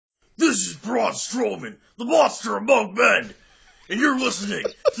This is Braun Strowman, the monster among men, and you're listening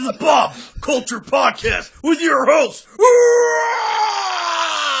to the Pop Culture Podcast with your host, Rob!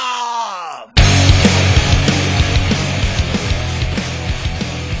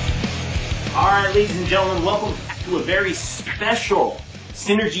 Alright, ladies and gentlemen, welcome back to a very special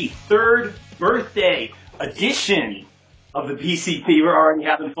Synergy 3rd birthday edition of the PCP. We're already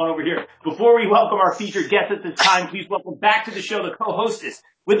having fun over here. Before we welcome our featured guest at this time, please welcome back to the show the co-hostess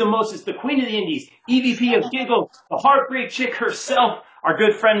with the mostest, the Queen of the Indies, EVP of Giggles, the Heartbreak Chick herself, our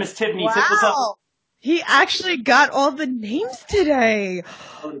good friend Miss Tiffany. Wow. Tiff, what's up? He actually got all the names today.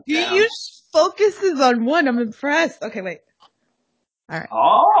 He usually focuses on one. I'm impressed. Okay, wait. All right.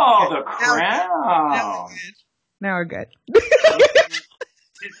 Oh, okay. The Crown. Now we're good.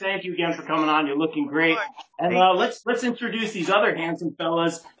 Thank you again for coming on. You're looking great. And let's introduce these other handsome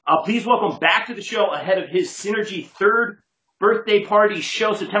fellas. Please welcome back to the show ahead of his Synergy 3rd birthday party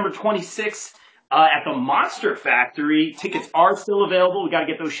show, September 26th at the Monster Factory. Tickets are still available. We got to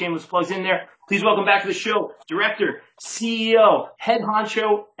get those shameless plugs in there. Please welcome back to the show, director, CEO, head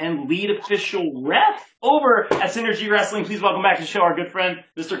honcho, and lead official ref over at Synergy Wrestling. Please welcome back to the show our good friend,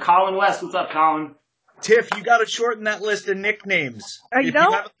 Mr. Colin West. What's up, Colin? Tiff, you got to shorten that list of nicknames. If you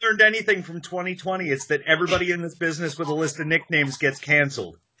haven't learned anything from 2020, it's that everybody in this business with a list of nicknames gets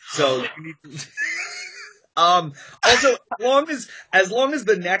canceled. So, you need to... also, as long as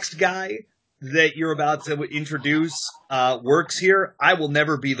the next guy that you're about to introduce works here, I will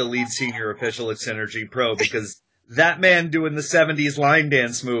never be the lead senior official at Synergy Pro because that man doing the 70s line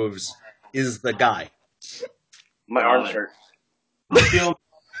dance moves is the guy. My arms hurt. I'm feeling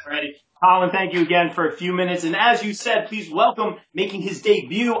ready. Colin, thank you again for a few minutes. And as you said, please welcome, making his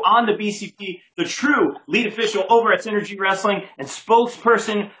debut on the BCP, the true lead official over at Synergy Wrestling and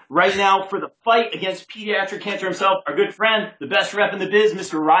spokesperson right now for the fight against pediatric cancer himself, our good friend, the best rep in the biz,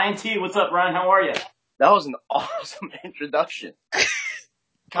 Mr. Ryan T. What's up, Ryan? How are you? That was an awesome introduction.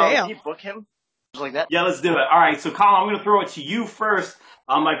 Colin, can you book him? Just like that? Yeah, let's do it. All right, so Colin, I'm going to throw it to you first,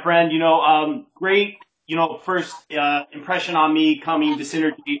 my friend. Great, first impression on me coming to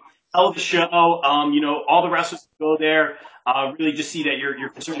Synergy. Hell of a show. All the wrestlers go there. Really just see that you're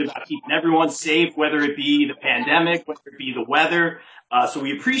concerned about keeping everyone safe, whether it be the pandemic, whether it be the weather. So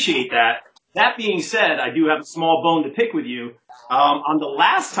we appreciate that. That being said, I do have a small bone to pick with you. On the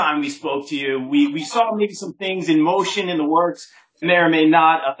last time we spoke to you, we saw maybe some things in motion in the works that may or may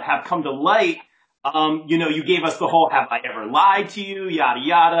not have come to light. You gave us the whole "have I ever lied to you?" yada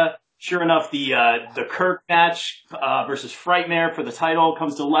yada. Sure enough, the Kirk match versus Frightmare for the title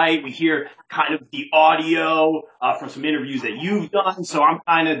comes to light. We hear kind of the audio from some interviews that you've done. So I'm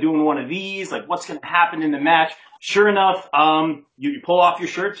kind of doing one of these, like what's going to happen in the match. Sure enough, you pull off your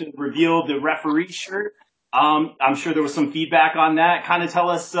shirt to reveal the referee's shirt. I'm sure there was some feedback on that. Kind of tell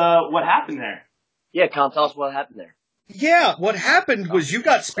us what happened there. Yeah, Colin, tell us what happened there. Yeah, what happened was you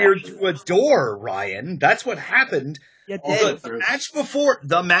got speared through a door, Ryan. That's what happened.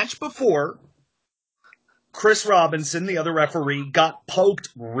 The match before, Chris Robinson, the other referee, got poked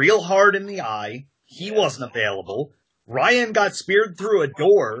real hard in the eye. He wasn't available. Ryan got speared through a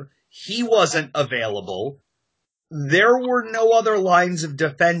door. He wasn't available. There were no other lines of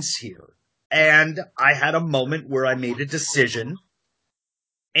defense here. And I had a moment where I made a decision.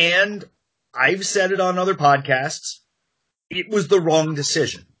 And I've said it on other podcasts. It was the wrong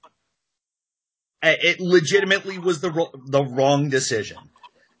decision. It legitimately was the wrong decision.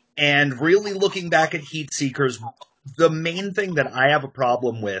 And really looking back at Heat Seekers, the main thing that I have a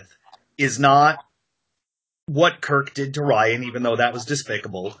problem with is not what Kirk did to Ryan, even though that was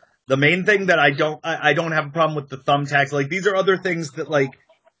despicable. The main thing that I don't have a problem with the thumbtacks. Like, these are other things that, like,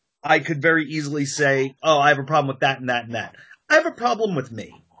 I could very easily say, oh, I have a problem with that and that and that. I have a problem with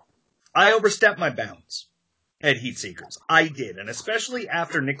me. I overstepped my bounds at Heat Seekers. I did, and especially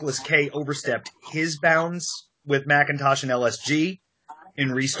after Nicholas K. overstepped his bounds with McIntosh and LSG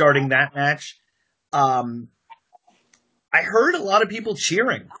in restarting that match. I heard a lot of people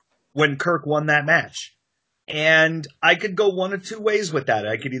cheering when Kirk won that match. And I could go one of two ways with that.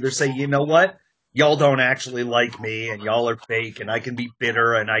 I could either say, you know what? Y'all don't actually like me, and y'all are fake, and I can be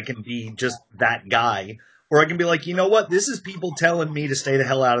bitter, and I can be just that guy. Or I can be like, you know what? This is people telling me to stay the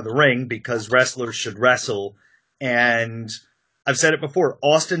hell out of the ring because wrestlers should wrestle. And I've said it before,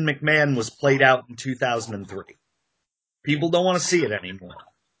 Austin McMahon was played out in 2003. People don't want to see it anymore.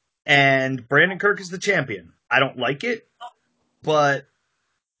 And Brandon Kirk is the champion. I don't like it, but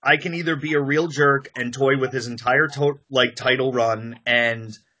I can either be a real jerk and toy with his entire title run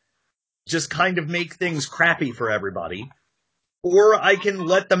and just kind of make things crappy for everybody, or I can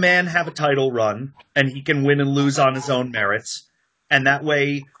let the man have a title run and he can win and lose on his own merits. And that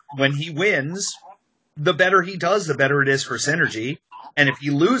way when he wins, the better he does, the better it is for Synergy. And if he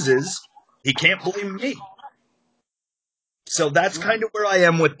loses, he can't blame me. So that's kind of where I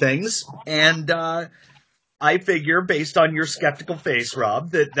am with things. And I figure, based on your skeptical face,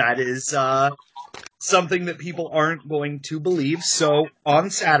 Rob, that is something that people aren't going to believe. So on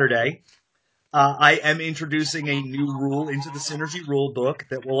Saturday, I am introducing a new rule into the Synergy rule book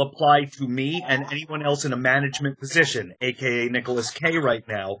that will apply to me and anyone else in a management position, aka Nicholas K right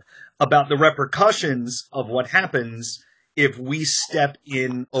now, about the repercussions of what happens if we step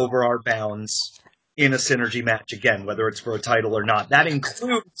in over our bounds in a Synergy match again, whether it's for a title or not. That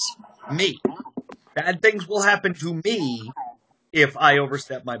includes me. Bad things will happen to me if I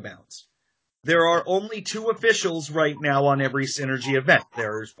overstep my bounds. There are only 2 officials right now on every Synergy event.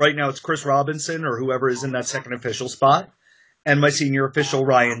 Right now it's Chris Robinson or whoever is in that second official spot, and my senior official,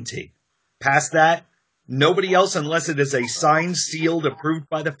 Ryan T. Past that, nobody else, unless it is a signed, sealed, approved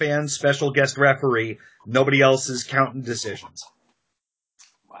by the fans, special guest referee, nobody else is counting decisions.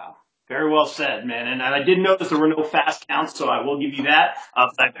 Wow. Very well said, man. And I did notice there were no fast counts, so I will give you that. I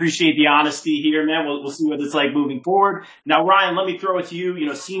appreciate the honesty here, man. We'll see what it's like moving forward. Now, Ryan, let me throw it to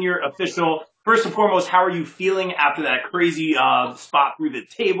you. Senior official. First and foremost, how are you feeling after that crazy spot through the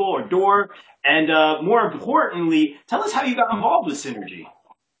table or door? And more importantly, tell us how you got involved with Synergy.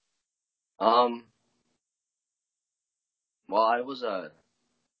 Well, I was I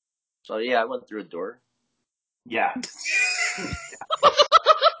went through a door. Yeah.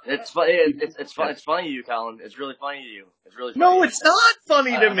 It's funny. It's fun. It's funny to you, Colin. It's really funny to you. It's really funny. No, it's not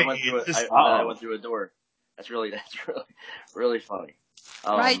funny to me. I went through a door. That's really really funny.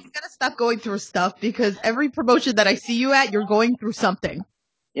 Right, you gotta stop going through stuff because every promotion that I see you at, you're going through something.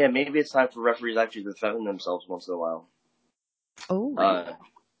 Yeah, maybe it's time for referees actually to defend themselves once in a while. Oh.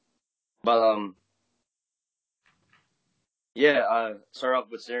 Start off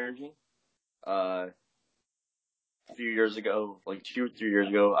with Synergy. A few years ago, like 2 or 3 years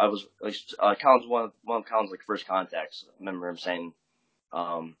ago, I was Colin's one of Colin's first contacts. I remember him saying,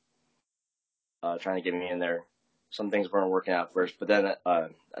 trying to get me in there. Some things weren't working out first, but then,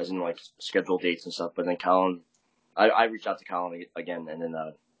 as in scheduled dates and stuff. But then Colin, I reached out to Colin again, and then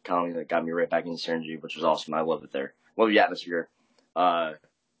Colin got me right back into Synergy, which was awesome. I love it there. Love the atmosphere.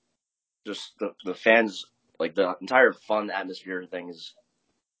 Just the fans, the entire fun atmosphere thing is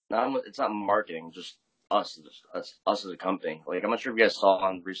it's not marketing, just us as a company. I'm not sure if you guys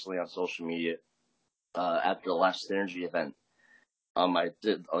saw recently on social media, after the last Synergy event. I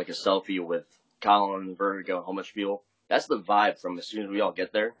did a selfie with Colin, Vertigo, How Much Fuel. That's the vibe from as soon as we all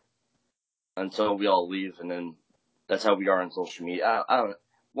get there until we all leave, and then that's how we are on social media. I don't know.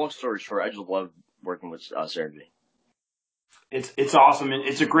 Long story short, I just love working with Synergy. It's awesome, and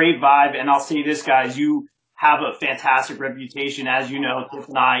it's a great vibe. And I'll say this, guys, you have a fantastic reputation. As you know, Tiff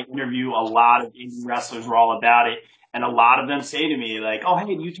and I interview a lot of indie wrestlers. We're all about it. And a lot of them say to me, oh,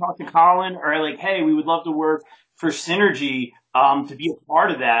 hey, do you talk to Colin? Or hey, we would love to work for Synergy to be a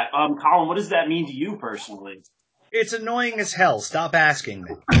part of that. Colin, what does that mean to you personally? It's annoying as hell. Stop asking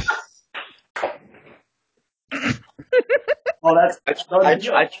me. Oh,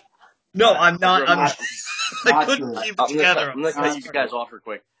 No, I'm not. I couldn't keep it together. I'm going to cut you guys off real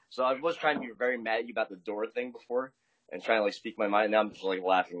quick. So I was trying to be very mad at you about the door thing before and trying to speak my mind. Now I'm just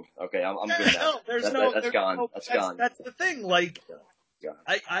laughing. Okay, I'm good now. That's gone. That's the thing.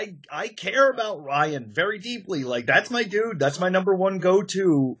 I care about Ryan very deeply. That's my dude. That's my number one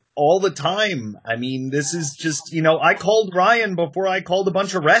go-to all the time. I mean, this is just, I called Ryan before I called a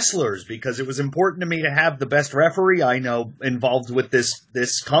bunch of wrestlers because it was important to me to have the best referee I know involved with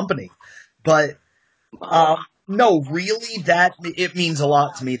this company. But, no, really, it means a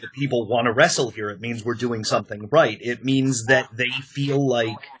lot to me that people want to wrestle here. It means we're doing something right. It means that they feel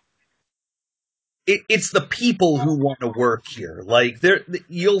like it's the people who want to work here.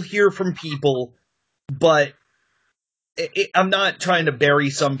 You'll hear from people, but I'm not trying to bury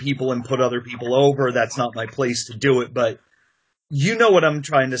some people and put other people over. That's not my place to do it, but you know what I'm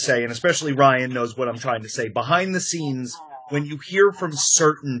trying to say, and especially Ryan knows what I'm trying to say. Behind the scenes, when you hear from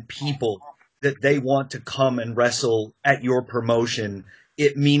certain people that they want to come and wrestle at your promotion,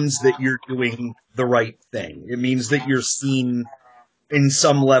 it means that you're doing the right thing. It means that you're seen in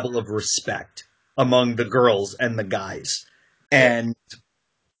some level of respect among the girls and the guys. And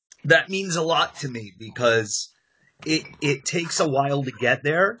that means a lot to me because it takes a while to get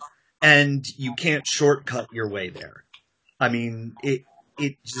there, and you can't shortcut your way there. I mean, it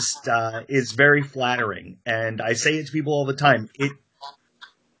just is very flattering, and I say it to people all the time.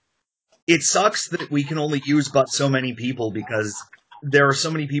 It sucks that we can only use but so many people because there are so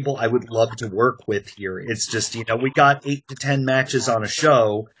many people I would love to work with here. It's just, we got 8 to 10 matches on a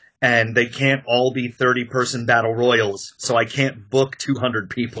show, and they can't all be 30-person battle royals, so I can't book 200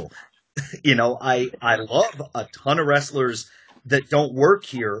 people. I love a ton of wrestlers that don't work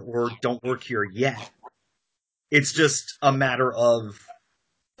here or don't work here yet. It's just a matter of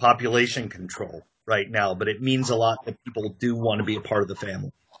population control right now, but it means a lot that people do want to be a part of the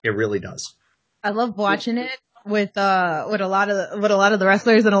family. It really does. I love watching it with a lot of the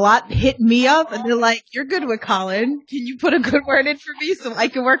wrestlers, and a lot hit me up and they're like, "You're good with Colin. Can you put a good word in for me so I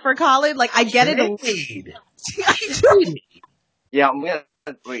can work for Colin?" Like, I get it. I do. Yeah, I'm gonna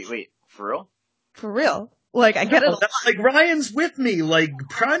wait, for real? For real. Like, I get it. Like, Ryan's with me, like,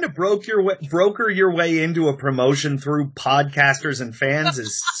 trying to broker your way into a promotion through podcasters and fans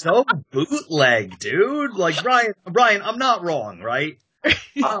is so bootleg, dude. Like, Ryan, I'm not wrong, right?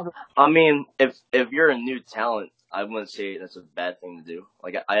 I mean, if you're a new talent, I wouldn't say that's a bad thing to do.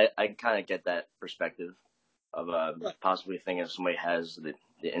 Like, I kind of get that perspective of possibly thinking somebody has the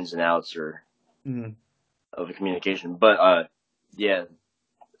ins and outs or of the communication. But yeah,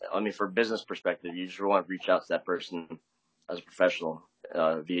 I mean, for business perspective, you just want to reach out to that person as a professional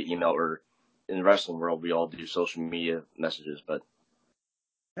via email, or in the wrestling world, we all do social media messages. But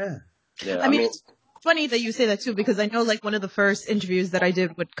yeah, I mean, it's funny that you say that too, because I know, like, one of the first interviews that I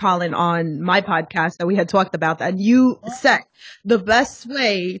did with Colin on my podcast that we had talked about that, and you said the best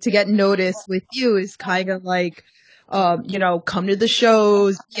way to get noticed with you is kind of like, come to the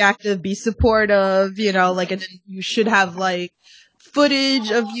shows, be active, be supportive, like, and then you should have, like,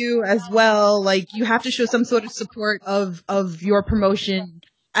 footage of you as well. Like, you have to show some sort of support of your promotion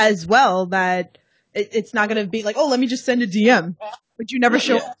as well, that it's not going to be like, oh, let me just send a DM. But you never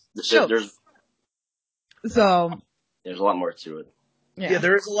show show. So there's a lot more to it. Yeah,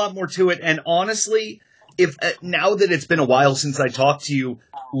 there is a lot more to it. And honestly, if now that it's been a while since I talked to you,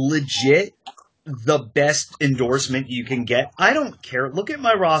 legit, the best endorsement you can get, I don't care. Look at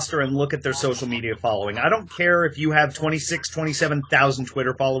my roster and look at their social media following. I don't care if you have 27,000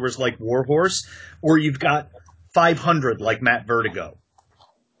 Twitter followers like Warhorse, or you've got 500 like Matt Vertigo.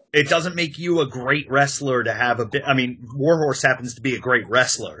 It doesn't make you a great wrestler to have a bit. I mean, Warhorse happens to be a great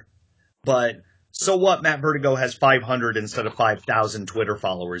wrestler, but so what? Matt Vertigo has 500 instead of 5,000 Twitter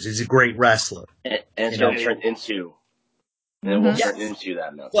followers. He's a great wrestler. And it's going to turn into, and it will turn into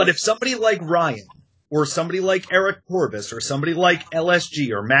that now. But if somebody like Ryan, or somebody like Eric Corbus, or somebody like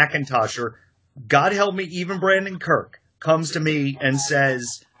LSG, or McIntosh, or God help me, even Brandon Kirk, comes to me and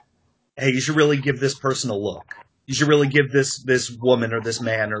says, hey, you should really give this person a look. You should really give this woman or this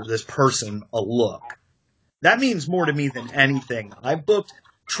man or this person a look. That means more to me than anything. I booked,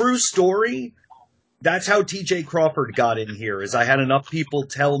 true story, that's how TJ Crawford got in here, is I had enough people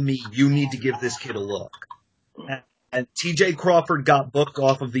tell me, you need to give this kid a look. And TJ Crawford got booked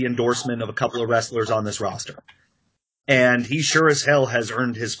off of the endorsement of a couple of wrestlers on this roster. And he sure as hell has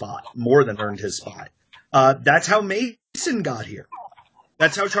earned his spot, more than earned his spot. That's how Mason got here.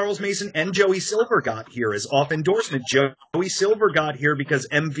 That's how Charles Mason and Joey Silver got here, is off endorsement. Joey Silver got here because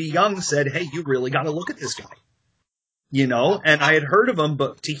MV Young said, hey, you really got to look at this guy. And I had heard of him,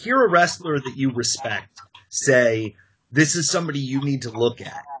 but to hear a wrestler that you respect say, this is somebody you need to look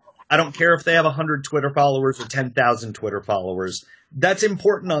at. I don't care if they have 100 Twitter followers or 10,000 Twitter followers. That's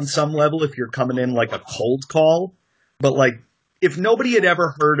important on some level if you're coming in like a cold call. But like, if nobody had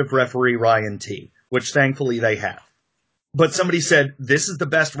ever heard of referee Ryan T, which thankfully they have, but somebody said, this is the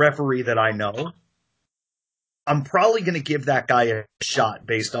best referee that I know, I'm probably going to give that guy a shot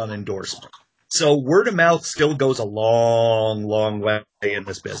based on endorsement. So word of mouth still goes a long, long way in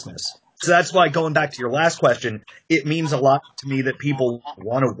this business. So that's why, going back to your last question, it means a lot to me that people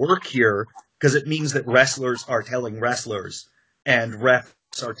want to work here, because it means that wrestlers are telling wrestlers and refs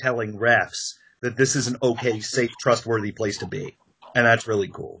are telling refs that this is an okay, safe, trustworthy place to be. And that's really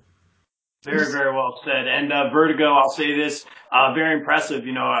cool. Very, very well said. And Vertigo, I'll say this, very impressive.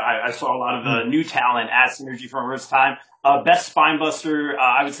 I saw a lot of new talent at Synergy for the first time. Best spinebuster,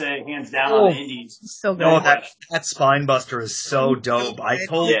 I would say, hands down on the indies. So good. No, that Spinebuster is so dope. I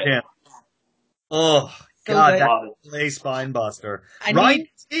told him, oh, God, that play Spinebuster. Ryan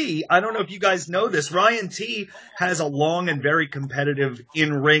T, I don't know if you guys know this, Ryan T has a long and very competitive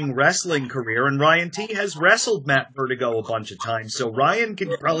in-ring wrestling career, and Ryan T has wrestled Matt Vertigo a bunch of times, so Ryan can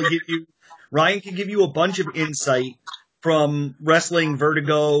give you a bunch of insight from wrestling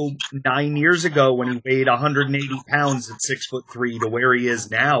Vertigo 9 years ago when he weighed 180 pounds at 6'3" to where he is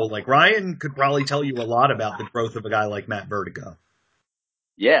now. Like, Ryan could probably tell you a lot about the growth of a guy like Matt Vertigo.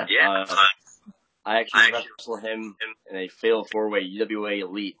 Yeah. I actually wrestled him in a fatal 4-way UWA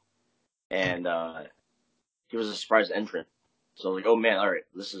Elite, and he was a surprise entrant. So I was like, oh man, all right,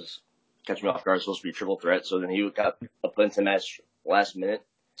 this is catching me off guard. It's supposed to be a triple threat. So then he got put into the match last minute,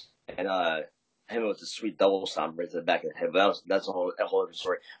 and him with a sweet double stomp right to the back of the head. But that's a whole other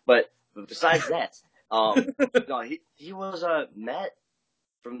story. But besides that, no, he was Matt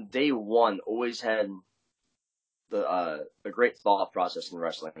from day one. Always had the great thought process in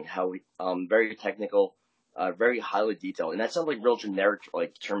wrestling. How he very technical, very highly detailed, and that sounds like real generic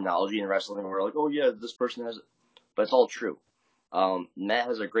like terminology in wrestling. Where like, oh yeah, this person has, but it's all true. Matt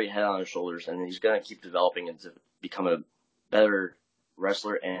has a great head on his shoulders, and he's gonna keep developing and to become a better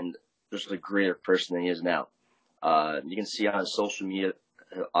wrestler and just a greater person than he is now. You can see on his social media,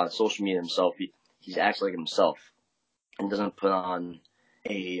 himself, he's acts like himself and doesn't put on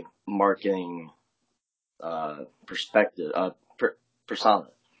a marketing perspective, persona.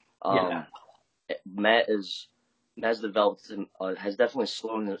 Matt has developed, has definitely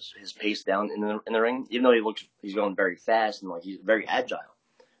slowed his pace down in the ring, even though he's going very fast and like he's very agile.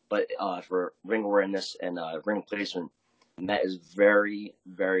 But for ring awareness and ring placement, Matt is very,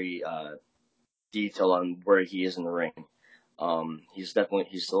 very detailed on where he is in the ring. He's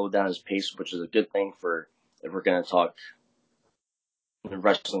slowed down his pace, which is a good thing for if we're going to talk in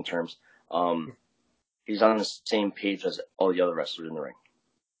wrestling terms. He's on the same page as all the other wrestlers in the ring.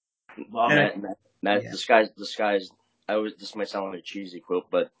 Matt, the sky's. This might sound like a cheesy quote,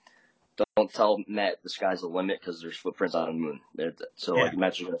 but don't tell Matt the sky's the limit because there's footprints on the moon. So like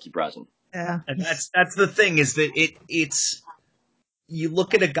Matt's just gonna keep rising. Yeah, and that's the thing is that it's you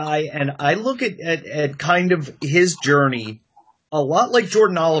look at a guy, and I look at kind of his journey a lot like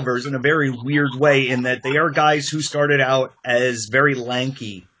Jordan Oliver's in a very weird way, in that they are guys who started out as very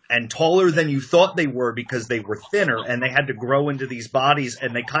lanky and taller than you thought they were because they were thinner, and they had to grow into these bodies,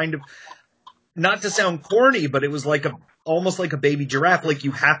 and they kind of, not to sound corny, but it was like almost like a baby giraffe. Like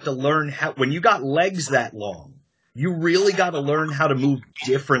you have to learn how, when you got legs that long, you really got to learn how to move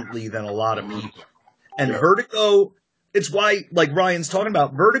differently than a lot of people. And Vertigo, it's why, like Ryan's talking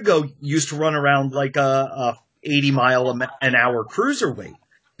about, Vertigo used to run around like a 80 mile an hour cruiserweight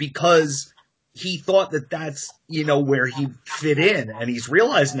because he thought that that's, where he fit in. And he's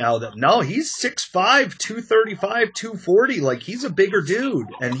realized now that no, he's 6'5", 235, 240. Like he's a bigger dude,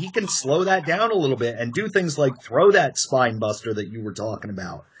 and he can slow that down a little bit and do things like throw that spine buster that you were talking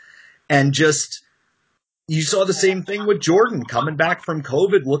about. And just, you saw the same thing with Jordan coming back from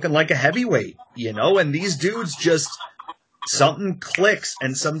COVID looking like a heavyweight, and these dudes just, something clicks,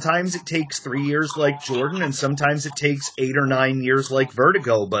 and sometimes it takes 3 years like Jordan, and sometimes it takes 8 or 9 years like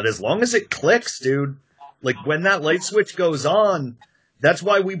Vertigo, but as long as it clicks, dude, like when that light switch goes on, that's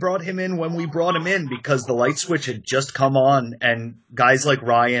why we brought him in when we brought him in, because the light switch had just come on, and guys like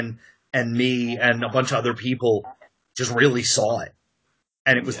Ryan and me and a bunch of other people just really saw it,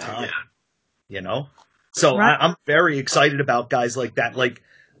 and it was time, So Right. I'm very excited about guys like that. Like,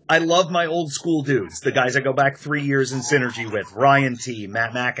 I love my old school dudes, the guys I go back 3 years in Synergy with, Ryan T,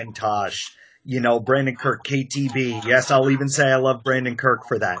 Matt McIntosh, Brandon Kirk, KTB. Yes, I'll even say I love Brandon Kirk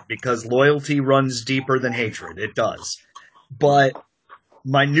for that, because loyalty runs deeper than hatred. It does. But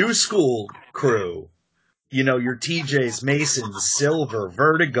my new school crew, your TJs, Masons, Silver,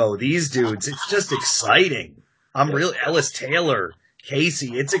 Vertigo, these dudes, it's just exciting. I'm really, Ellis Taylor,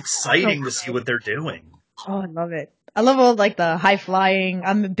 Casey, it's exciting to see what they're doing. Oh, I love it. I love all like the high flying.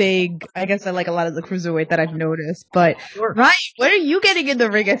 I guess I like a lot of the cruiserweight that I've noticed. But Sure. Ryan, when are you getting in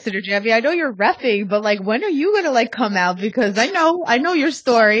the ring at Synergy? I mean, I know you're reffing, but like, when are you gonna like come out? Because I know your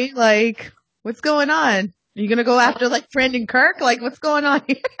story. Like, what's going on? Are you gonna go after like Brandon Kirk? Like, what's going on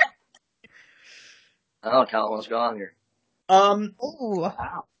here? I don't know, Colin, what's going on here? Oh,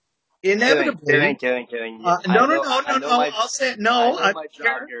 Inevitably. Kidding. No. I'll say no. I know my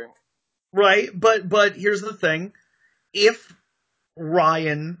job here. Right, but here's the thing. If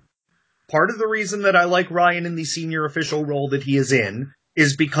Ryan, part of the reason that I like Ryan in the senior official role that he is in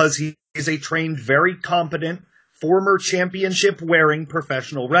is because he is a trained, very competent, former championship-wearing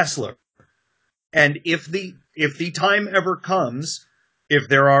professional wrestler. And if the time ever comes, if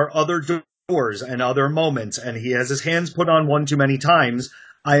there are other doors and other moments, and he has his hands put on one too many times,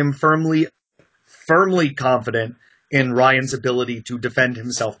 I am firmly confident in Ryan's ability to defend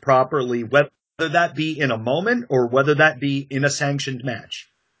himself properly, whether that be in a moment or whether that be in a sanctioned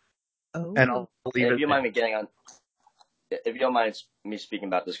match. And I'll leave it. If you don't mind me if you don't mind me speaking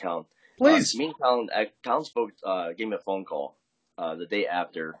about this, Colin. Please. Me and Colin spoke, gave me a phone call the day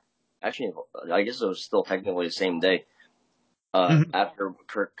after. Actually, I guess it was still technically the same day after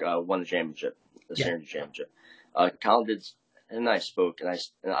Kirk won the championship, the Synergy championship. Colin did, and I spoke, and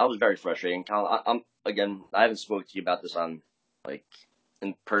I was very frustrated. And Colin, I haven't spoken to you about this on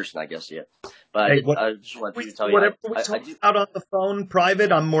in person, I guess, yet. But I just wanted to tell you, whatever we talk out on the phone,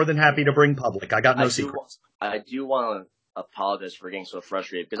 private, I'm more than happy to bring public. I got no secrets. I do want to apologize for getting so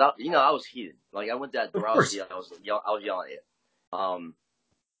frustrated because I was heated. Like I went that door, I was yelling at it. And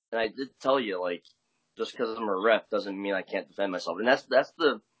I did tell you, like, just because I'm a ref doesn't mean I can't defend myself. And that's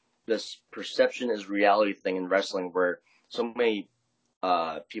this perception is reality thing in wrestling where so many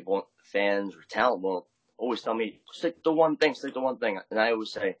people, fans or talent will always tell me, stick to one thing. And I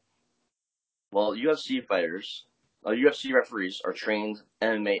always say, well, UFC referees are trained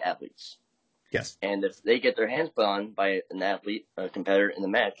MMA athletes. Yes. And if they get their hands put on by an athlete, a competitor in the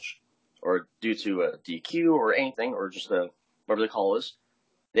match, or due to a DQ or anything, or just whatever the call is,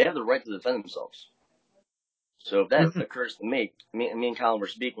 they have the right to defend themselves. So if that occurs to me and Colin were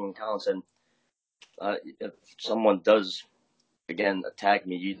speaking, and Colin said, if someone does, again, attack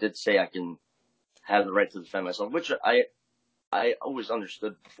me, you did say I can have the right to defend myself, which I always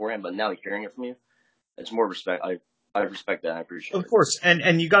understood beforehand, but now hearing it from you, it's more respect. I respect that. I appreciate it. Of course.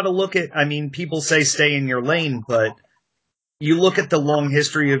 And you got to look at, I mean, people say stay in your lane, but you look at the long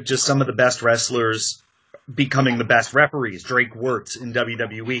history of just some of the best wrestlers becoming the best referees. Drake Wirtz in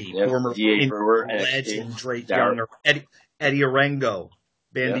WWE, Yep. former D.A. Brewer, legend Drake Darrell. Younger, Eddie Arango,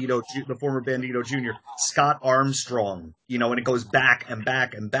 Bandito, the former Bandito Jr., Scott Armstrong, and it goes back and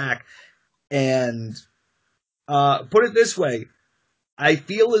back and back. And put it this way, I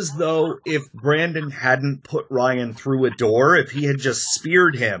feel as though if Brandon hadn't put Ryan through a door, if he had just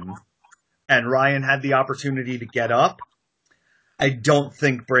speared him and Ryan had the opportunity to get up, I don't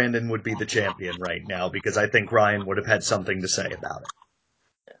think Brandon would be the champion right now because I think Ryan would have had something to say about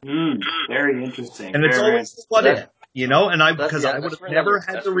it. Very interesting. And it's always what if, and because I would have never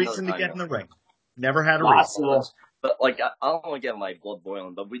had the reason to get in the ring. Never had a reason. But I don't want to get my blood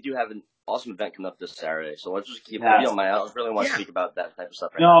boiling, but we do have an awesome event coming up this Saturday, so let's just keep it on my. I don't really want to speak about that type of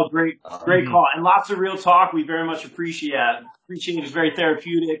stuff right now. No, great call, and lots of real talk. We very much appreciate it. It's very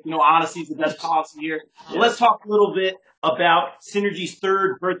therapeutic. Honesty is the best policy here. Yes. Let's talk a little bit about Synergy's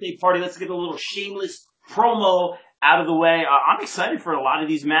third birthday party. Let's get a little shameless promo out of the way. I'm excited for a lot of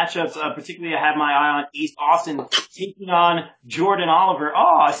these matchups. Particularly, I have my eye on Ace Austin taking on Jordan Oliver.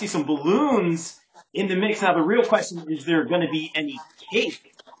 Oh, I see some balloons in the mix. Now, the real question is there going to be any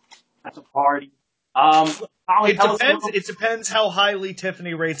cake at the party? It depends how highly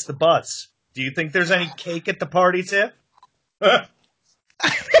Tiffany rates the butts. Do you think there's any cake at the party, Tiff? 10.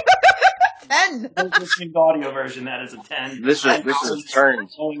 The audio version, that is a 10. This is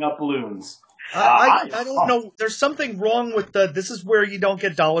turns. Blowing up balloons. I don't know. There's something wrong with this is where you don't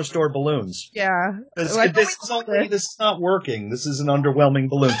get dollar store balloons. Yeah. This is not working. This is an underwhelming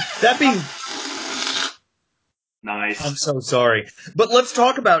balloon. That being... Nice. I'm so sorry. But let's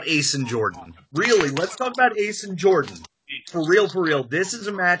talk about Ace and Jordan. Really, let's talk about Ace and Jordan. For real. This is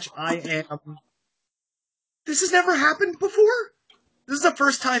a match This has never happened before. This is the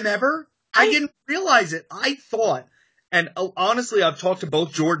first time ever. I didn't realize it. I thought, and honestly, I've talked to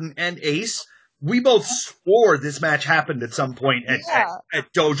both Jordan and Ace. We both swore this match happened at some point at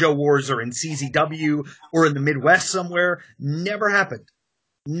Dojo Wars or in CZW or in the Midwest somewhere. Never happened.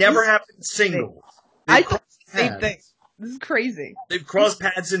 Never happened single. I thought the same thing. This is crazy. They've crossed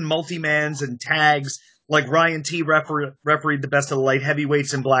paths in multi-mans and tags. Like Ryan T. refereed the Best of the Light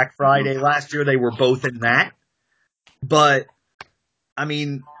Heavyweights in Black Friday. Last year they were both in that. But, I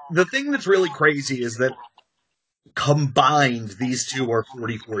mean, the thing that's really crazy is that combined, these two are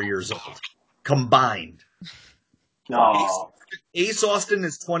 44 years old. Combined. No. Ace Austin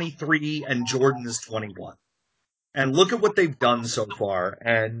is 23 and Jordan is 21. And look at what they've done so far.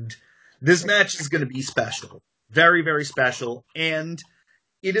 And this match is going to be special. Very, very special. And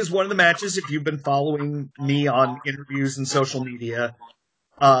it is one of the matches, if you've been following me on interviews and social media,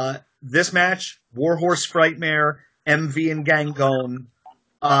 this match, Warhorse Frightmare, MV and Gangone,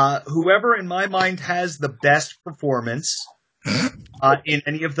 whoever in my mind has the best performance in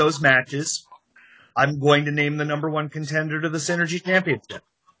any of those matches, I'm going to name the number one contender to the Synergy Championship.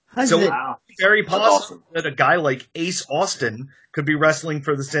 So it's very possible that a guy like Ace Austin could be wrestling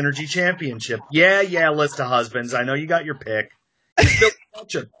for the Synergy Championship. Yeah, list of husbands. I know you got your pick. You spilled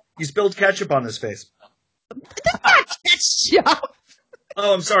ketchup. You spilled ketchup on his face. Ketchup.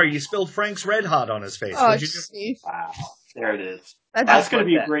 Oh, I'm sorry. You spilled Frank's Red Hot on his face. Oh, wow. There it is. That's going to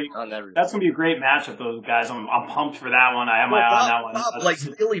be a great. That's going to be a great matchup. Those guys. I'm pumped for that one. I have my eye on that one. Bob, like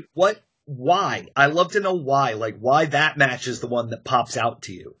really, what? Why? I love to know why. Like why that match is the one that pops out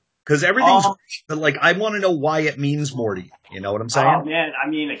to you. Because everything's, but like, I want to know why it means more to you. You know what I'm saying? Oh man, I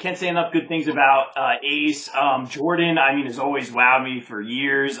mean, I can't say enough good things about Ace. Jordan, I mean, has always wowed me for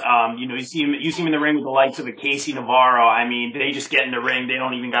years. You see him in the ring with the likes of a Casey Navarro. I mean, they just get in the ring. They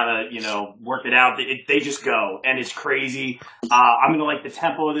don't even gotta, work it out. They just go, and it's crazy. I'm gonna like the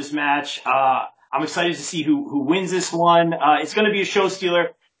tempo of this match. I'm excited to see who wins this one. It's going to be a show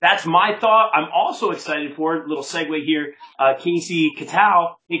stealer. That's my thought. I'm also excited for it. Little segue here. Casey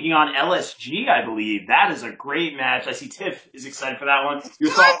Catal taking on LSG, I believe. That is a great match. I see Tiff is excited for that one.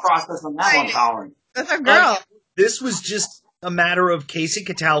 Your thought process on that one, Colin? That's our girl. This was just a matter of Casey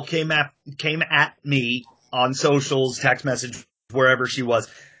Catal came at me on socials, text message, wherever she was,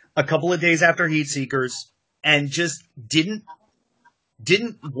 a couple of days after Heat Seekers, and just didn't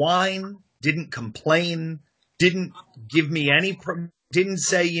whine, didn't complain, didn't give me any, didn't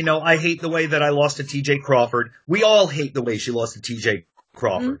say, I hate the way that I lost to TJ Crawford. We all hate the way she lost to TJ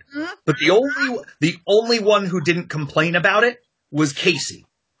Crawford. Mm-hmm. But the only one who didn't complain about it was Casey.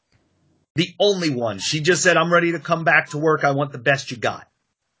 The only one. She just said, I'm ready to come back to work. I want the best you got.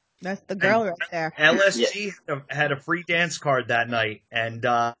 That's the girl right there. LSG had a free dance card that night. And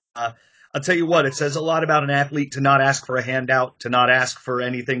I'll tell you what, it says a lot about an athlete to not ask for a handout, to not ask for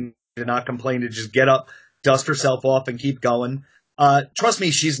anything, to not complain, to just get up, dust herself off, and keep going. Trust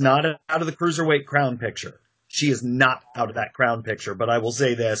me, she's not out of the cruiserweight crown picture. She is not out of that crown picture. But I will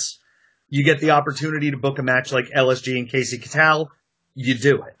say this. You get the opportunity to book a match like LSG and Casey Catal, you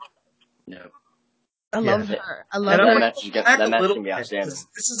do it. No. I love her. I love And her. That match is gonna be outstanding.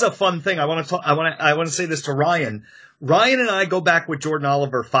 This is a fun thing. I want to say this to Ryan. Ryan and I go back with Jordan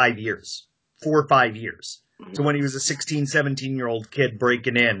Oliver 5 years, 4 or 5 years, to when he was a 16, 17-year-old kid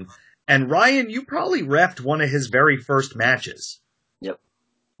breaking in. And Ryan, you probably reffed one of his very first matches. Yep.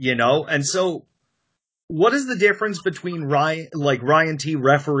 And so what is the difference between Ryan T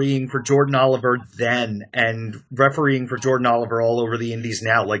refereeing for Jordan Oliver then and refereeing for Jordan Oliver all over the indies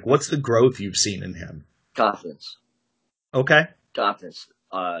now? Like, what's the growth you've seen in him? Confidence. Okay. Confidence.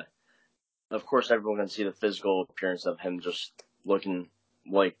 Of course, everyone can see the physical appearance of him just looking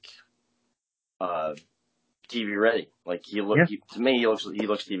like TV ready. Like to me, he looks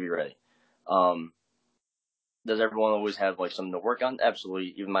TV ready. Does everyone always have like something to work on?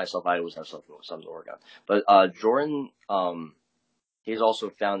 Absolutely. Even myself, I always have something to work on. But Jordan, he's also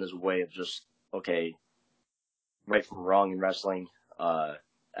found his way of just right from wrong in wrestling.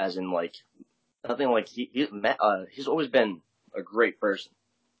 As in like nothing like he's always been a great person.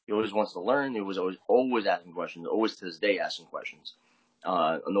 He always wants to learn. He was always asking questions. Always to this day asking questions.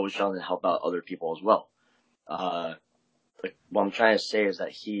 And always trying to help out other people as well. What I'm trying to say is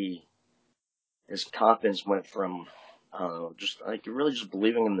that his confidence went from, just like really just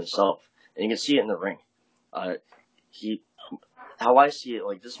believing in himself, and you can see it in the ring. How I see it,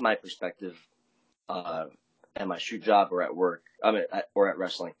 like this is my perspective, at my shoot job or at work. Or at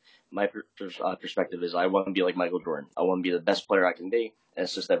wrestling. My perspective is I want to be like Michael Jordan. I want to be the best player I can be, and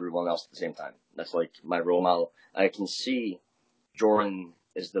assist everyone else at the same time. That's like my role model. I can see Jordan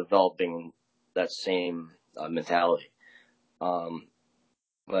is developing that same mentality.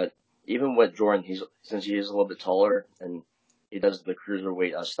 But even with Jordan, since he is a little bit taller and he does the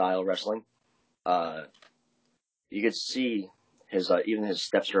cruiserweight style wrestling, you could see even his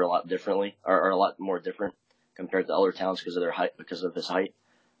steps are are a lot more different compared to other talents because of their height, because of his height.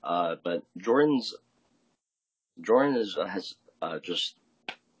 But Jordan has just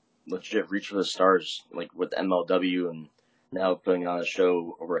legit reached for the stars, like with MLW and now putting on a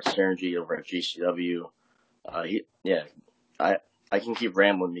show over at Synergy, over at GCW. I can keep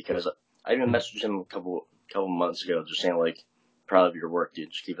rambling because I even messaged him a couple months ago, just saying like, proud of your work,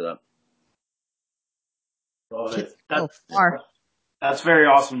 dude. Just keep it up. Love it. That's very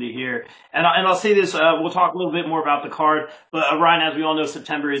awesome to hear. And I'll say this, we'll talk a little bit more about the card, but Ryan, as we all know,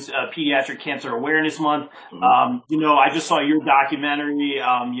 September is Pediatric Cancer Awareness Month. Mm-hmm. I just saw your documentary,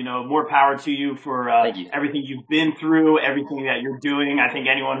 more power to you for everything you've been through, everything that you're doing. I think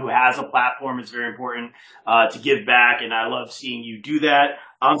anyone who has a platform, it's very important to give back, and I love seeing you do that.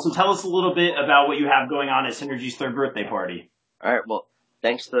 So tell us a little bit about what you have going on at Synergy's 3rd birthday party. All right, well,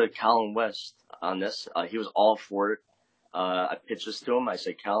 thanks to Colin West on this. He was all for it. I pitched this to him. I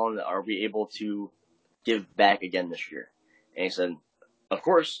said, Colin, are we able to give back again this year? And he said, of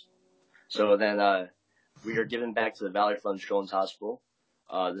course. So then we are giving back to the Valley Front Children's Hospital.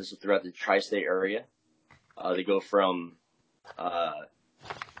 This is throughout the tri-state area. They go from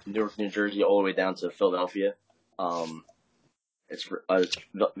Newark, New Jersey, all the way down to Philadelphia. Valley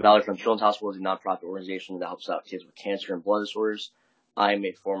Front Children's Hospital is a nonprofit organization that helps out kids with cancer and blood disorders. I am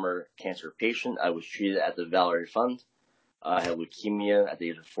a former cancer patient. I was treated at the Valerie Fund. I had leukemia at the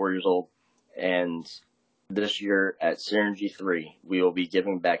age of 4 years old. And this year at Synergy 3, we will be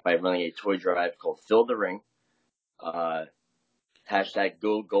giving back by running a toy drive called Fill the Ring. Hashtag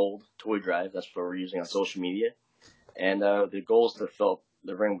Go Gold Toy Drive. That's what we're using on social media. And the goal is to fill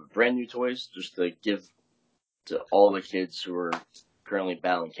the ring with brand new toys, just to give to all the kids who are currently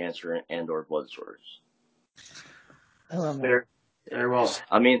battling cancer and/or blood disorders. I love that. Very, very well.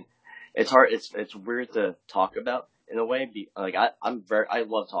 I mean, it's hard. It's weird to talk about in a way. I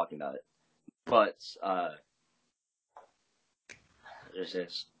love talking about it, but there's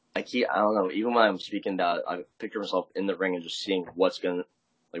this. I don't know. Even when I'm speaking about it, I picture myself in the ring and just seeing what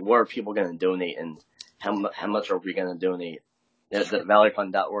are people gonna donate and how much are we gonna donate? Yeah, the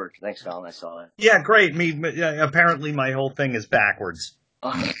ValorFund.org. Thanks, Colin. I saw that. Yeah, great. Apparently my whole thing is backwards.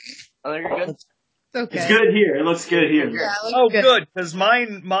 Oh, you're good. It's okay. It's good here. It looks good here. Yeah, it looks Oh, good. good, because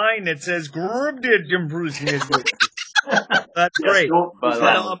mine it says Grub did improvement. That's great.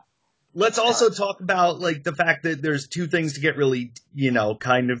 But let's also talk about like the fact that there's two things to get really,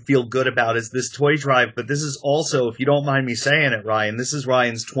 kind of feel good about is this toy drive, but this is also, if you don't mind me saying it, Ryan, this is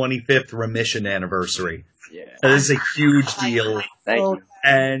Ryan's 25th remission anniversary. yeah, That is a huge deal. thank you.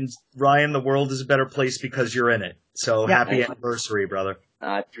 And Ryan, the world is a better place because you're in it. So Yeah. happy anniversary, brother.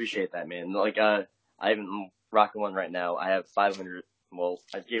 I appreciate that, man. Like, I'm rocking one right now. I have 500. Well,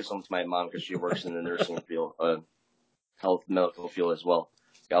 I gave some to my mom because she works in the nursing field, health medical field as well.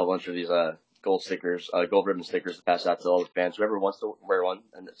 Got a bunch of these gold stickers, gold ribbon stickers to pass out to all the fans. Whoever wants to wear one,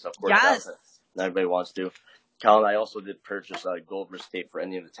 and it's of course Yes. not everybody wants to. Colin, I also did purchase gold wrist tape for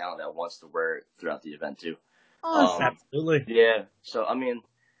any of the talent that wants to wear it throughout the event too. Awesome. Absolutely. Yeah. So I mean,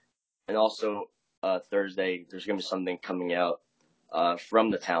 and also Thursday there's gonna be something coming out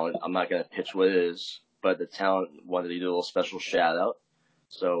from the talent. I'm not gonna pitch what it is, but the talent wanted to do a little special shout out.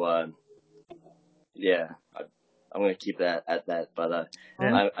 So yeah, I'm gonna keep that at that. But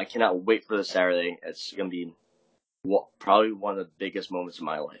I cannot wait for the Saturday. It's gonna be probably one of the biggest moments of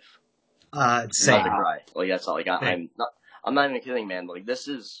my life. Same. Not to cry. Like that's all. Like I'm not even kidding, man. Like this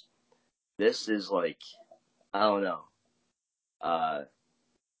is like I don't know.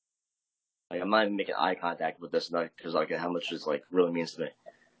 Like I'm not even making eye contact with this because like how much this like really means to me.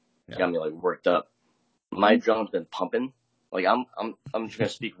 It's got me like worked up. My drum's been pumping. Like I'm just gonna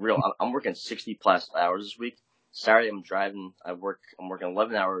speak real. I'm working 60 plus hours this week. Saturday I'm driving. I'm working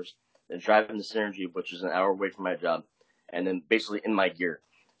 11 hours. Then driving to Synergy, which is an hour away from my job, and then basically in my gear.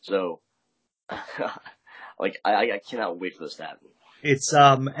 So, like I cannot wait for this to happen. It's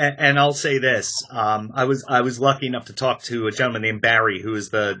and I'll say this. I was lucky enough to talk to a gentleman named Barry, who is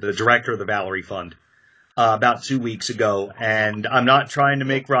the director of the Valerie Fund, about 2 weeks ago. And I'm not trying to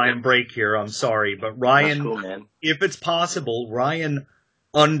make Ryan break here. I'm sorry, but Ryan, That's cool, man. if it's possible, Ryan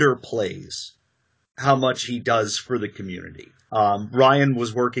underplays how much he does for the community. Ryan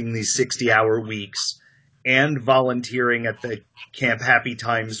was working these 60-hour weeks and volunteering at the Camp Happy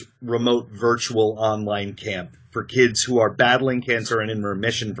Times remote virtual online camp for kids who are battling cancer and in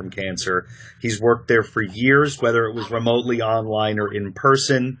remission from cancer. He's worked there for years, whether it was remotely, online, or in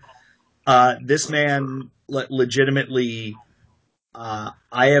person. This man legitimately, I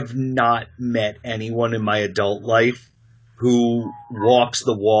have not met anyone in my adult life who walks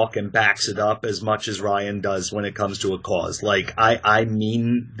the walk and backs it up as much as Ryan does when it comes to a cause. Like, I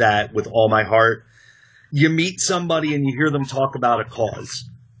mean that with all my heart. You meet somebody and you hear them talk about a cause.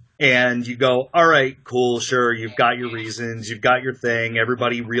 And you go, all right, cool, sure, you've got your reasons, you've got your thing,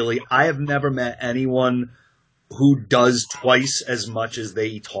 everybody really... I have never met anyone who does twice as much as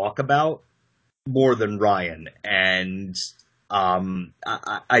they talk about more than Ryan. And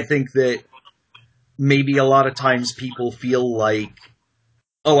I think that maybe a lot of times people feel like,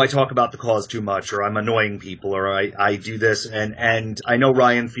 oh, I talk about the cause too much, or I'm annoying people, or I do this. And I know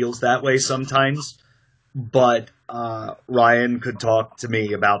Ryan feels that way sometimes. But Ryan could talk to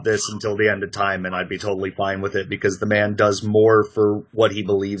me about this until the end of time, and I'd be totally fine with it because the man does more for what he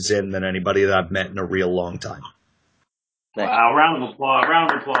believes in than anybody that I've met in a real long time. Wow, round of applause.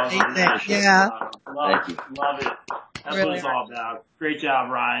 Round of applause. Yeah. Love it. That's what it's all about. Great job,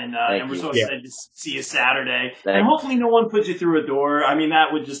 Ryan. And we're so excited to see you Saturday. And hopefully no one puts you through a door. I mean,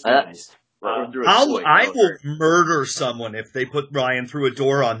 that would just be nice. I will murder someone if they put Ryan through a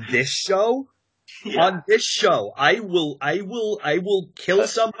door on this show. Yeah. On this show, I will kill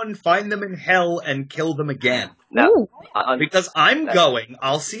someone, find them in hell, and kill them again. No, because I'm going.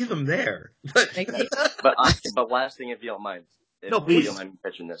 I'll see them there. But last thing, if you don't mind, if you don't mind me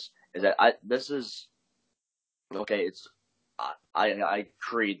pitching this, is that this is okay. It's I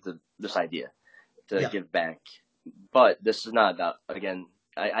created this idea to give back, but this is not about again.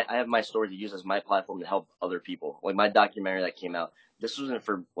 I have my story to use as my platform to help other people. Like my documentary that came out. This wasn't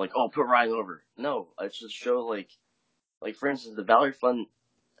for like, oh, put Ryan over. No, it's just show like for instance, the Valerie Fund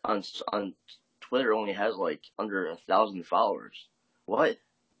on Twitter only has like under 1,000 followers. What?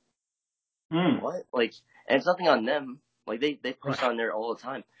 What? Like, and it's nothing on them. Like they post on there all the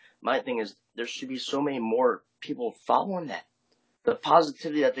time. My thing is there should be so many more people following that. the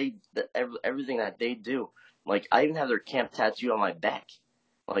positivity everything that they do. Like, I even have their camp tattooed on my back.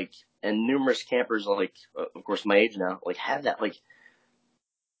 Like, and numerous campers, like, of course, my age now, like, have that. Like,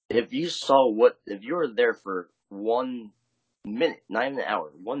 if you were there for 1 minute, not even an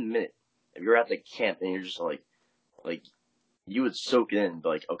hour, 1 minute, if you're at the camp and you're just like, you would soak it in and be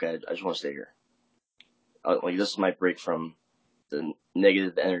like, okay, I just want to stay here. Like, this is my break from the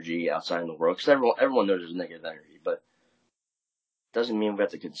negative energy outside in the world. Because everyone knows there's negative energy, but it doesn't mean we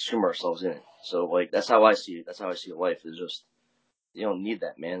have to consume ourselves in it. So, like, that's how I see it. That's how I see life. Is just, you don't need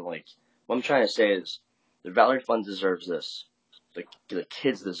that, man. Like, what I'm trying to say is, the Valerie Fund deserves this. The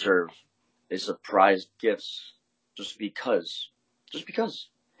kids deserve a surprise gifts just because. Just because.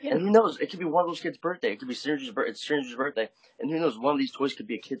 Yeah. And who knows? It could be one of those kids' birthday. It could be Synergy's birthday. And who knows? One of these toys could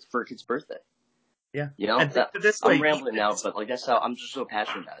be for a kid's birthday. Yeah. You know? And this way, I'm rambling now, but like that's how I'm just so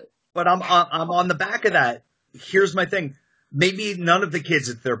passionate about it. But I'm on the back of that. Here's my thing. Maybe none of the kids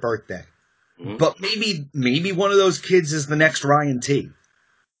it's their birthday. Mm-hmm. But maybe one of those kids is the next Ryan T.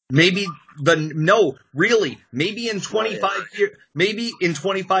 Maybe maybe in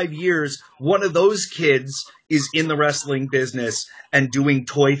 25 years, one of those kids is in the wrestling business and doing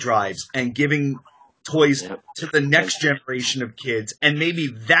toy drives and giving toys to the next generation of kids, and maybe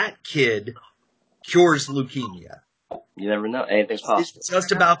that kid cures leukemia. You never know. Anything's possible. It's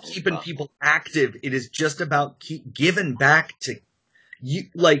just about keeping people active. It is just about giving back to you.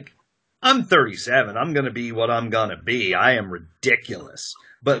 Like, I'm 37. I'm going to be what I'm going to be. I am ridiculous.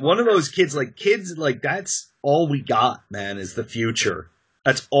 But one of those kids, that's all we got, man, is the future.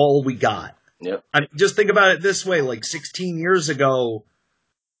 That's all we got. Yep. I mean, just think about it this way. Like, 16 years ago,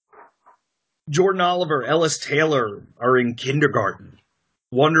 Jordan Oliver, Ellis Taylor are in kindergarten,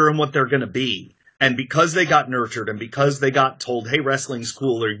 wondering what they're going to be. And because they got nurtured and because they got told, hey, wrestling's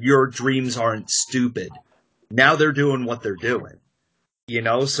cool, or your dreams aren't stupid, now they're doing what they're doing. You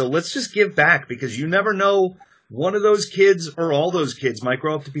know, so let's just give back, because you never know, one of those kids or all those kids might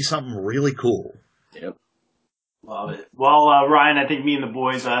grow up to be something really cool. Yep. Love it. Well, Ryan, I think me and the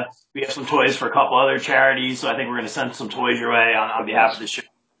boys, we have some toys for a couple other charities, so I think we're going to send some toys your way on behalf of the show,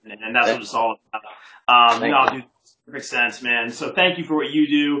 and that's what it's all about. Dude, perfect sense, man. So thank you for what you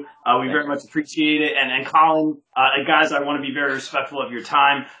do. We very much appreciate it. And Colin, guys, I want to be very respectful of your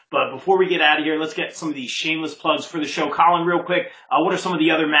time. But before we get out of here, let's get some of these shameless plugs for the show. Colin, real quick, what are some of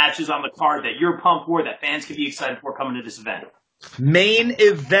the other matches on the card that you're pumped for, that fans can be excited for coming to this event? Main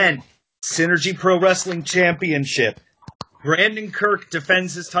event, Synergy Pro Wrestling Championship. Brandon Kirk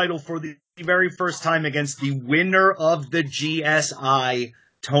defends his title for the very first time against the winner of the GSI,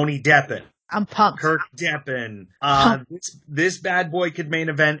 Tony Deppen. I'm pumped. Kirk Deppen. This bad boy could main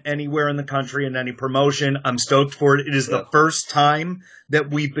event anywhere in the country in any promotion. I'm stoked for it. It is the first time that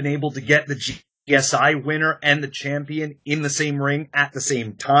we've been able to get the GSI winner and the champion in the same ring at the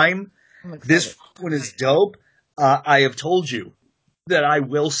same time. This one is dope. I have told you that I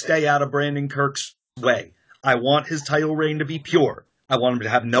will stay out of Brandon Kirk's way. I want his title reign to be pure. I want him to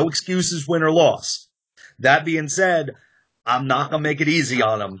have no excuses, win or loss. That being said, I'm not going to make it easy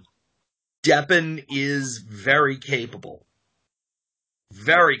on him. Deppen is very capable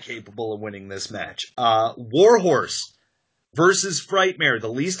of winning this match. Warhorse versus Frightmare. The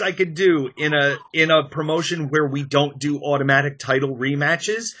least I could do in a promotion where we don't do automatic title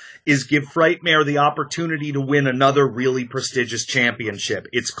rematches is give Frightmare the opportunity to win another really prestigious championship.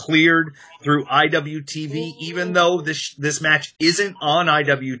 It's cleared through IWTV, even though this match isn't on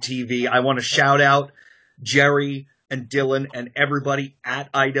IWTV. I want to shout out Jerry and Dylan and everybody at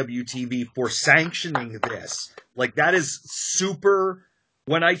IWTV for sanctioning this. Like, that is super.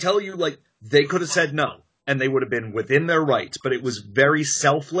 When I tell you, like, they could have said no, and they would have been within their rights, but it was very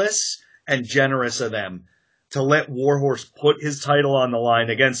selfless and generous of them to let Warhorse put his title on the line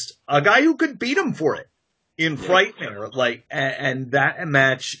against a guy who could beat him for it in Frightmare. Like, and that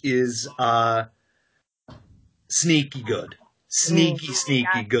match is sneaky good.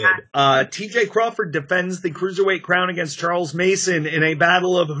 Sneaky good. TJ Crawford defends the Cruiserweight crown against Charles Mason in a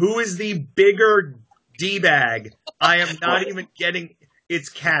battle of who is the bigger D-bag. I am not even getting... It's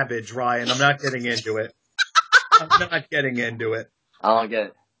cabbage, Ryan. I'm not getting into it. I don't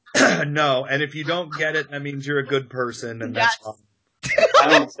get it. No, and if you don't get it, that means you're a good person, and that's fine.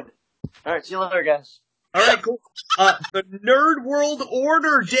 All right, see you later, guys. All right, cool. The Nerd World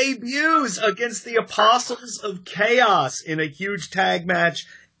Order debuts against the Apostles of Chaos in a huge tag match.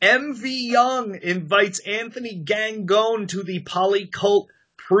 MV Young invites Anthony Gangone to the Polycult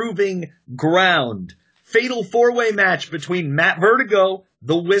Proving Ground. Fatal four-way match between Matt Vertigo,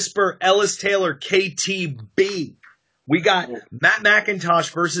 The Whisper, Ellis Taylor, KTB. We got Matt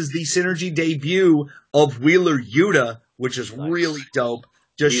McIntosh versus the Synergy debut of Wheeler Yuta which is Nice. really dope.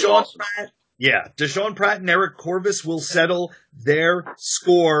 He's awesome. Deshaun Pratt and Eric Corvus will settle their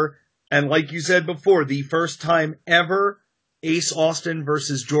score. And like you said before, the first time ever, Ace Austin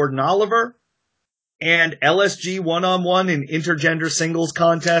versus Jordan Oliver, and LSG one-on-one in intergender singles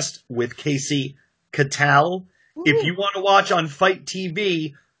contest with Casey Catal. If you want to watch on Fight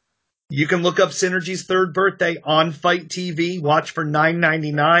TV, you can look up Synergy's third birthday on Fight TV. Watch for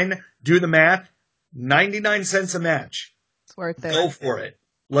 $9.99. Do the math. 99 cents a match. It's worth it. Go for it.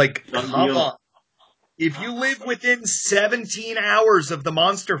 Like, Done come deal. on. If you live within 17 hours of the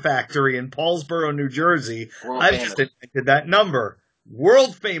Monster Factory in Paulsboro, New Jersey, World I've famous. just invented that number.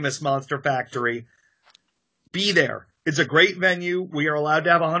 World famous Monster Factory. Be there. It's a great venue. We are allowed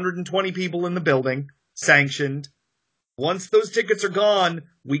to have 120 people in the building, sanctioned. Once those tickets are gone,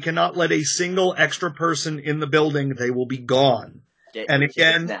 we cannot let a single extra person in the building. They will be gone. Get And your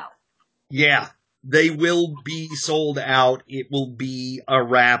again, tickets now. yeah, they will be sold out. It will be a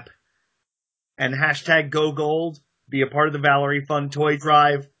wrap. And hashtag Go Gold. Be a part of the Valerie Fund Toy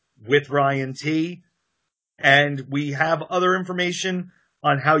Drive with Ryan T. And we have other information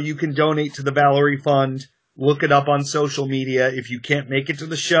on how you can donate to the Valerie Fund. Look it up on social media. If you can't make it to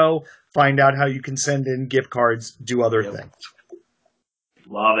the show, find out how you can send in gift cards, do other things.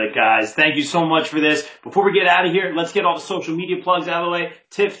 Love it, guys. Thank you so much for this. Before we get out of here, let's get all the social media plugs out of the way.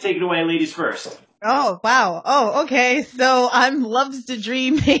 Tiff, take it away, ladies first. Oh, wow. Oh, okay. So I'm Loves to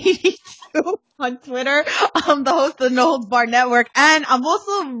Dream 82 on Twitter. I'm the host of the No Holds Barred Network. And I'm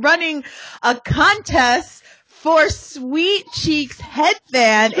also running a contest for Sweet Cheeks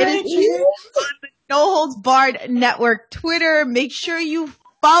headband. It is on the No Holds Barred Network Twitter. Make sure you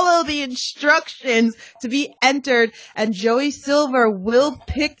follow the instructions to be entered. And Joey Silver will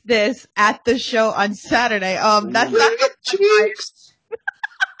pick this at the show on Saturday. That's not Cheeks!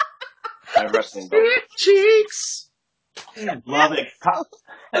 My wrestling belt. Cheeks! Love it.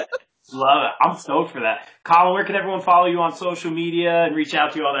 Love it. I'm stoked for that. Colin, where can everyone follow you on social media and reach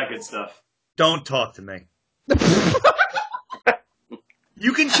out to you, all that good stuff? Don't talk to me.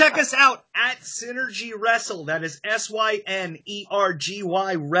 You can check us out at Synergy Wrestle. That is SYNERGY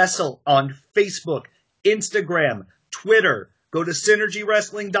Wrestle on Facebook, Instagram, Twitter. Go to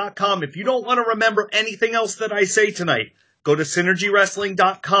synergywrestling.com. If you don't want to remember anything else that I say tonight, go to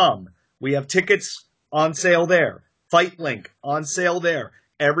synergywrestling.com. We have tickets on sale there. Fight link on sale there.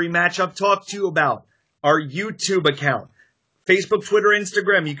 Every match I've talked to you about. Our YouTube account. Facebook, Twitter,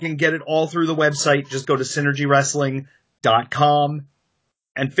 Instagram. You can get it all through the website. Just go to synergywrestling.com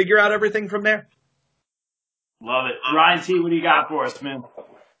and figure out everything from there. Love it. Ryan T, what do you got for us, man?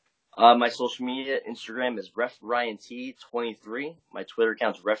 My social media, Instagram is RefRyanT23. My Twitter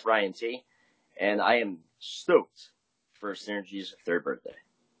account is RefRyanT. And I am stoked for Synergy's third birthday.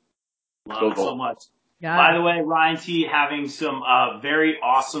 Love it so much. Yeah. By the way, Ryan T having some very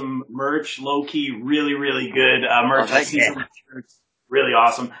awesome merch, low-key, really, really good merch. I see some shirts. Really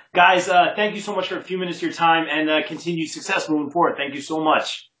awesome. Guys, thank you so much for a few minutes of your time and continued success moving forward. Thank you so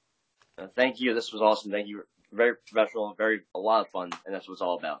much. Thank you. This was awesome. Thank you. Very professional, a lot of fun, and that's what it's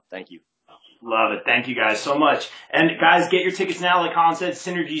all about. Thank you. Love it. Thank you guys so much. And guys, get your tickets now. Like Colin said,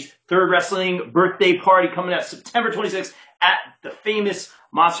 Synergy's third wrestling birthday party coming up September 26th at the famous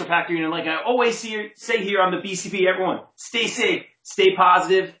Monster Factory. And like I always say here on the BCP, everyone, stay safe, stay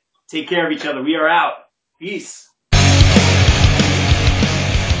positive, take care of each other. We are out. Peace.